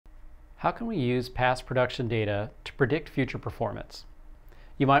How can we use past production data to predict future performance?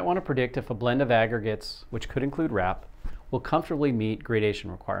 You might want to predict if a blend of aggregates, which could include RAP, will comfortably meet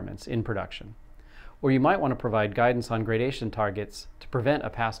gradation requirements in production. Or you might want to provide guidance on gradation targets to prevent a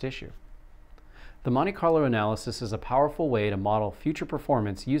past issue. The Monte Carlo analysis is a powerful way to model future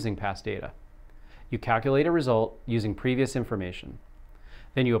performance using past data. You calculate a result using previous information.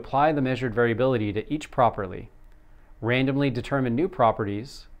 Then you apply the measured variability to each property, randomly determine new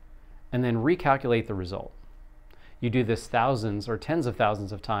properties, and then recalculate the result. You do this thousands or tens of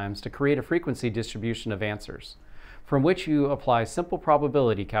thousands of times to create a frequency distribution of answers, from which you apply simple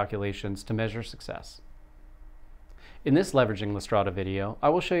probability calculations to measure success. In this Leveraging LASTRADA video, I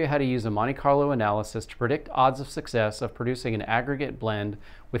will show you how to use a Monte Carlo analysis to predict odds of success of producing an aggregate blend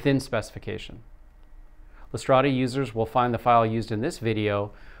within specification. LASTRADA users will find the file used in this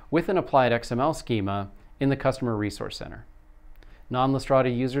video with an applied XML schema in the Customer Resource Center.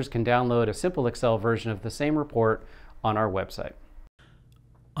 Non-LASTRADA users can download a simple Excel version of the same report on our website.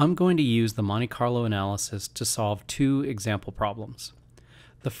 I'm going to use the Monte Carlo analysis to solve two example problems.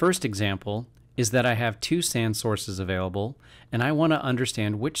 The first example is that I have two sand sources available, and I want to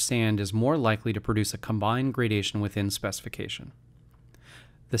understand which sand is more likely to produce a combined gradation within specification.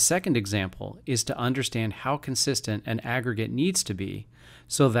 The second example is to understand how consistent an aggregate needs to be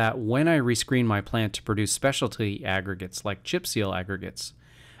so that when I rescreen my plant to produce specialty aggregates like chip seal aggregates,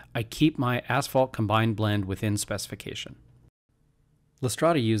 I keep my asphalt combined blend within specification.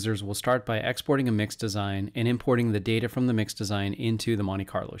 LASTRADA users will start by exporting a mix design and importing the data from the mix design into the Monte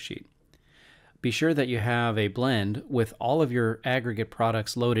Carlo sheet. Be sure that you have a blend with all of your aggregate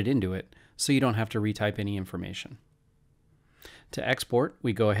products loaded into it so you don't have to retype any information. To export,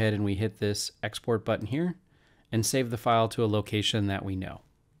 we go ahead and we hit this export button here and save the file to a location that we know.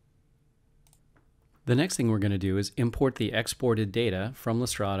 The next thing we're going to do is import the exported data from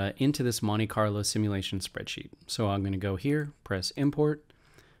LASTRADA into this Monte Carlo simulation spreadsheet. So I'm going to go here, press import.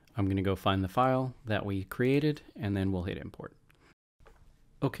 I'm going to go find the file that we created, and then we'll hit import.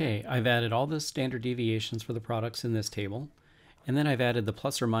 Okay, I've added all the standard deviations for the products in this table, and then I've added the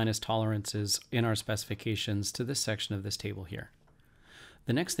plus or minus tolerances in our specifications to this section of this table here.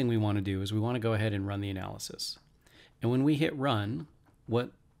 The next thing we want to do is we want to go ahead and run the analysis. And when we hit run,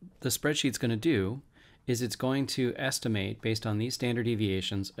 what the spreadsheet's going to do is it's going to estimate, based on these standard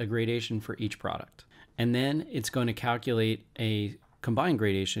deviations, a gradation for each product. And then it's going to calculate a combined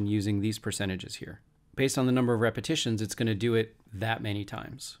gradation using these percentages here. Based on the number of repetitions, it's going to do it that many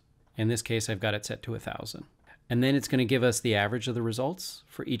times. In this case, I've got it set to 1,000. And then it's going to give us the average of the results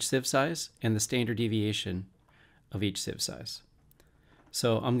for each sieve size and the standard deviation of each sieve size.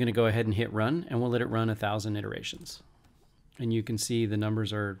 So I'm going to go ahead and hit run, and we'll let it run 1,000 iterations. And you can see the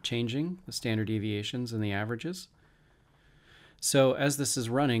numbers are changing, the standard deviations and the averages. So as this is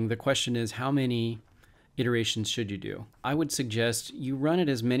running, the question is, how many iterations should you do? I would suggest you run it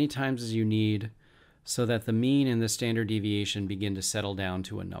as many times as you need so that the mean and the standard deviation begin to settle down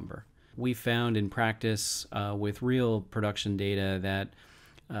to a number. We found in practice with real production data that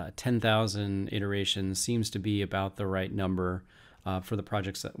 10,000 iterations seems to be about the right number for the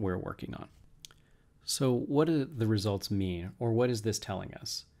projects that we're working on. So what do the results mean, or what is this telling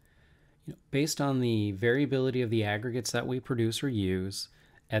us? Based on the variability of the aggregates that we produce or use,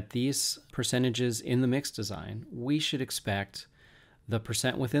 at these percentages in the mix design, we should expect the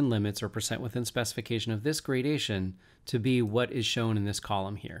percent within limits or percent within specification of this gradation to be what is shown in this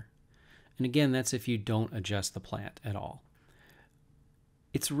column here. And again, that's if you don't adjust the plant at all.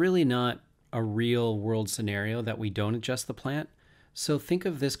 It's really not a real world scenario that we don't adjust the plant. So think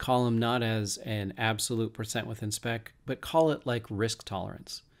of this column not as an absolute percent within spec, but call it like risk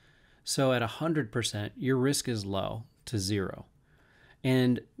tolerance. So at 100%, your risk is low to 0.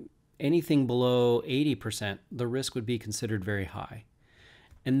 And anything below 80%, the risk would be considered very high.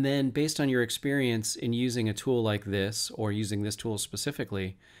 And then based on your experience in using a tool like this, or using this tool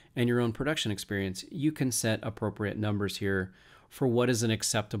specifically, and your own production experience, you can set appropriate numbers here for what is an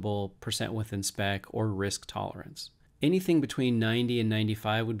acceptable percent within spec or risk tolerance. Anything between 90 and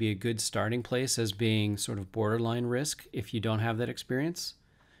 95 would be a good starting place as being sort of borderline risk if you don't have that experience.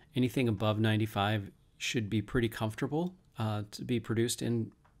 Anything above 95 should be pretty comfortable to be produced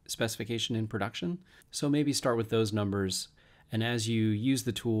in specification in production. So maybe start with those numbers, and as you use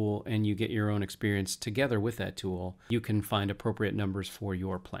the tool and you get your own experience together with that tool, you can find appropriate numbers for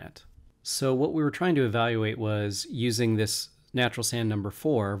your plant. So what we were trying to evaluate was using this natural sand number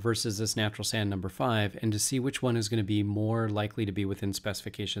 4 versus this natural sand number 5, and to see which one is going to be more likely to be within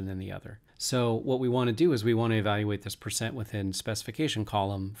specification than the other. So what we want to do is we want to evaluate this percent within specification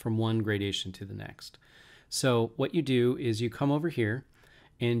column from one gradation to the next. So what you do is you come over here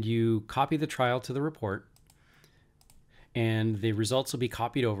and you copy the trial to the report, and the results will be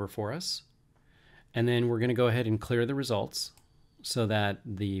copied over for us. And then we're going to go ahead and clear the results so that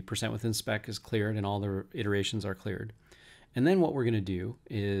the percent within spec is cleared and all the iterations are cleared. And then what we're going to do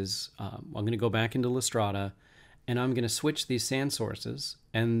is I'm going to go back into LASTRADA, and I'm going to switch these sand sources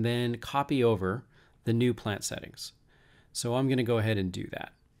and then copy over the new plant settings. So I'm going to go ahead and do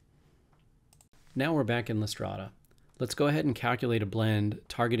that. Now we're back in LASTRADA. Let's go ahead and calculate a blend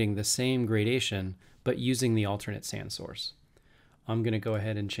targeting the same gradation but using the alternate sand source. I'm going to go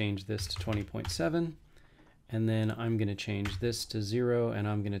ahead and change this to 20.7, and then I'm going to change this to 0, and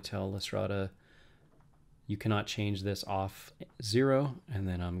I'm going to tell LASTRADA you cannot change this off 0, and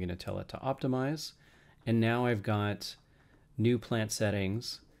then I'm going to tell it to optimize. And now I've got new plant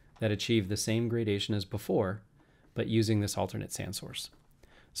settings that achieve the same gradation as before, but using this alternate sand source.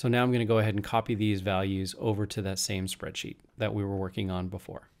 So now I'm going to go ahead and copy these values over to that same spreadsheet that we were working on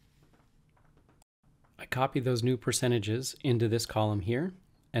before. I copy those new percentages into this column here,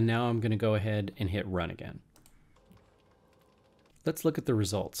 and now I'm going to go ahead and hit run again. Let's look at the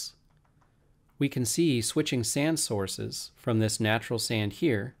results. We can see switching sand sources from this natural sand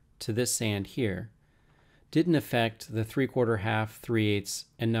here to this sand here didn't affect the 3/4, half, 3/8,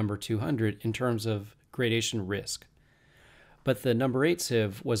 and number 200 in terms of gradation risk. But the number 8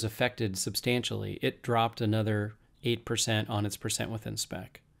 sieve was affected substantially. It dropped another 8% on its percent within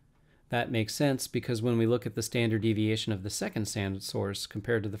spec. That makes sense because when we look at the standard deviation of the second sand source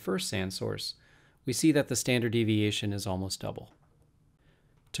compared to the first sand source, we see that the standard deviation is almost double.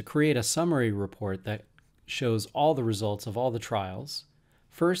 To create a summary report that shows all the results of all the trials,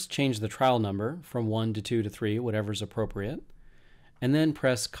 first change the trial number from 1 to 2 to 3, whatever's appropriate, and then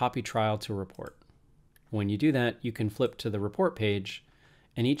press Copy Trial to Report. When you do that, you can flip to the report page,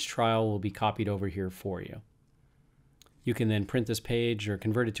 and each trial will be copied over here for you. You can then print this page or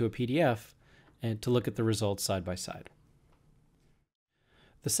convert it to a PDF and to look at the results side by side.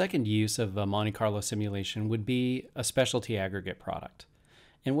 The second use of a Monte Carlo simulation would be a specialty aggregate product.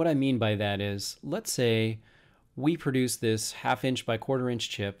 And what I mean by that is, let's say we produce this 1/2 inch by 1/4 inch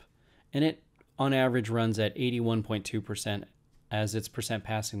chip, and it on average runs at 81.2% as its percent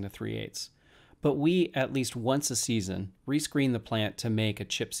passing the 3/8. But we, at least once a season, rescreen the plant to make a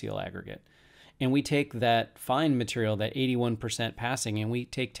chip seal aggregate. And we take that fine material, that 81% passing, and we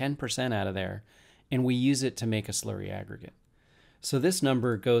take 10% out of there, and we use it to make a slurry aggregate. So this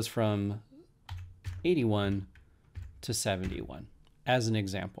number goes from 81 to 71, as an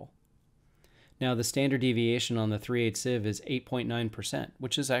example. Now the standard deviation on the 3/8 sieve is 8.9%,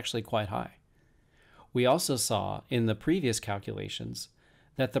 which is actually quite high. We also saw in the previous calculations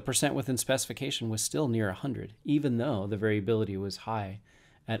that the percent within specification was still near 100, even though the variability was high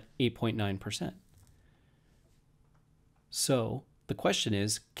at 8.9%. So the question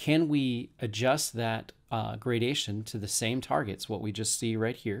is, can we adjust that gradation to the same targets, what we just see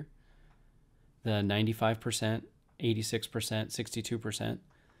right here, the 95%, 86%, 62%,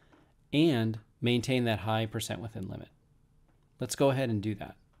 and maintain that high percent within limit? Let's go ahead and do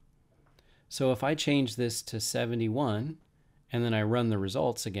that. So if I change this to 71, and then I run the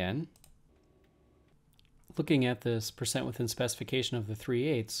results again, looking at this percent within specification of the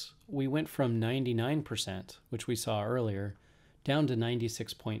 3/8, we went from 99%, which we saw earlier, down to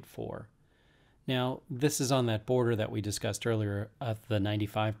 96.4. Now, this is on that border that we discussed earlier of the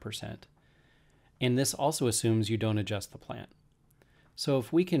 95%. And this also assumes you don't adjust the plant. So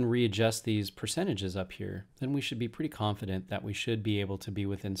if we can readjust these percentages up here, then we should be pretty confident that we should be able to be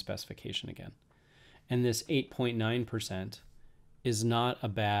within specification again. And this 8.9% is not a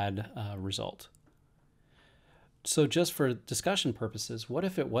bad result. So just for discussion purposes, what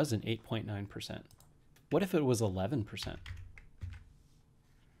if it wasn't 8.9%? What if it was 11%?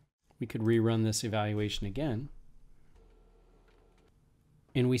 We could rerun this evaluation again,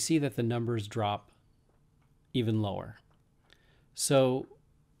 and we see that the numbers drop even lower. So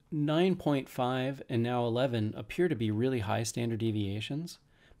 9.5 and now 11 appear to be really high standard deviations,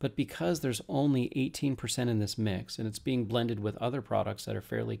 but because there's only 18% in this mix and it's being blended with other products that are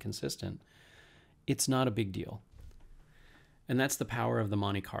fairly consistent, it's not a big deal. And that's the power of the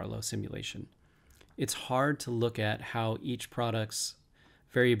Monte Carlo simulation. It's hard to look at how each product's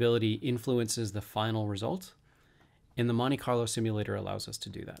variability influences the final result, and the Monte Carlo simulator allows us to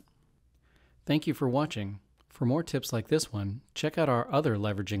do that. Thank you for watching. For more tips like this one, check out our other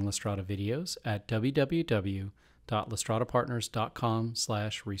Leveraging LASTRADA videos at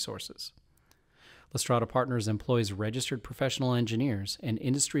www.lastradapartners.com/resources. LASTRADA Partners employs registered professional engineers and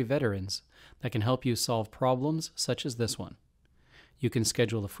industry veterans that can help you solve problems such as this one. You can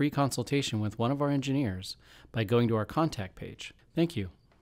schedule a free consultation with one of our engineers by going to our contact page. Thank you.